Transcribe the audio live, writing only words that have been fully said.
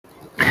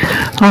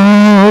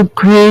All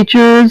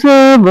creatures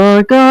of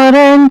our God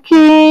and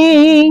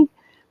King,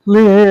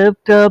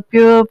 lift up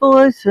your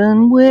voice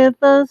and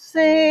with us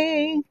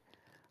sing.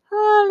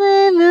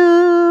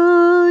 Hallelujah,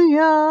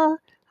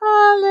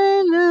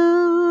 hallelujah.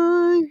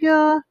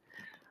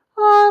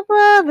 Our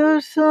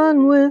brother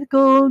sun with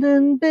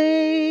golden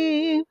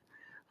beam,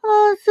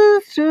 our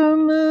sister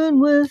moon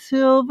with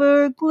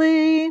silver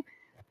gleam,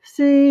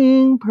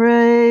 sing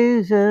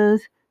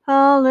praises.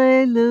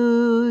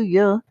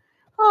 Hallelujah,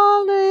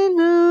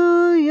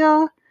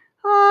 hallelujah,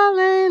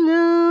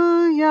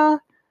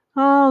 hallelujah,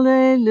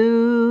 hallelujah.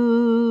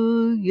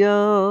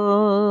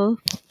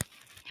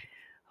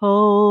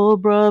 Oh,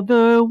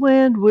 brother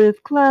wind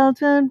with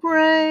clouds and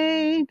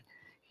rain,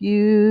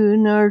 you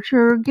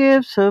nurture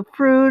gifts of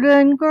fruit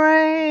and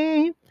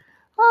grain.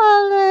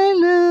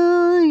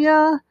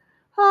 Hallelujah,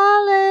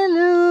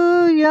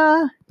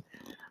 hallelujah.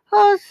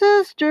 Oh,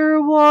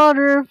 sister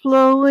water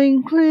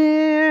flowing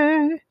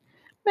clear,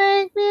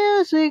 make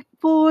music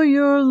for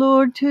your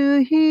Lord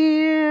to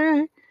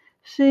hear.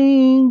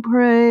 Sing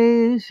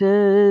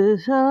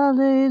praises,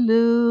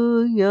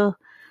 hallelujah,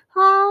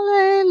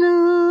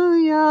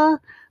 hallelujah,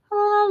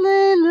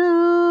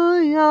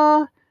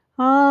 hallelujah,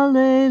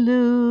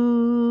 hallelujah.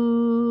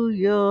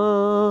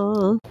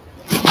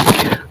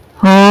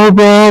 Oh,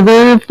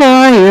 brother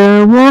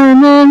fire,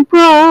 warm and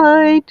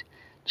bright,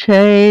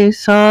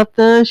 chase off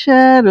the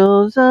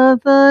shadows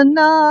of the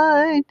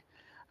night.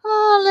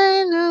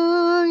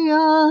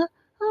 Hallelujah,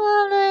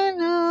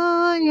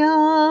 hallelujah.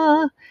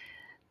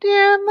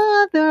 Dear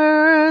Mother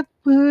Earth,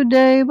 who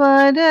day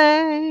by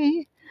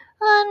day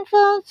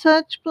unfold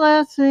such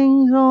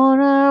blessings on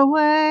our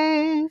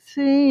way,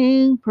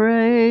 sing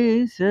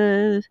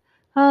praises.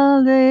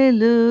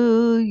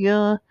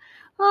 Hallelujah,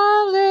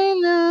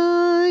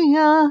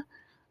 hallelujah,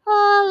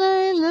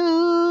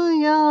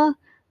 hallelujah,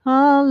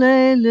 hallelujah.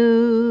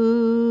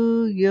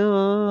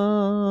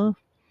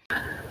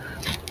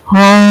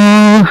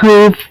 All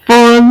who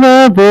for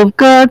love of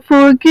God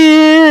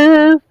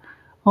forgive,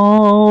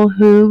 all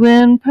who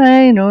in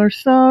pain or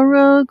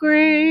sorrow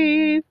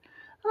grieve.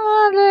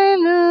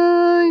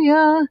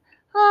 Hallelujah,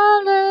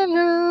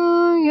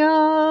 hallelujah.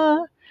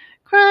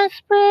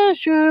 Christ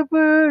bears your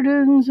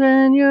burdens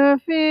and your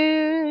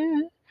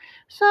fears,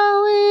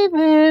 so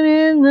even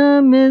in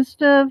the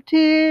midst of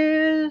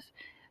tears,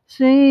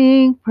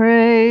 sing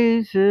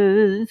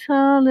praises.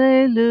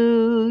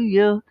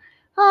 Hallelujah,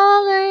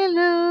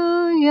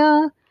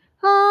 hallelujah,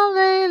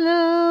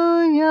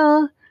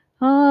 hallelujah,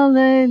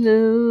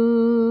 hallelujah.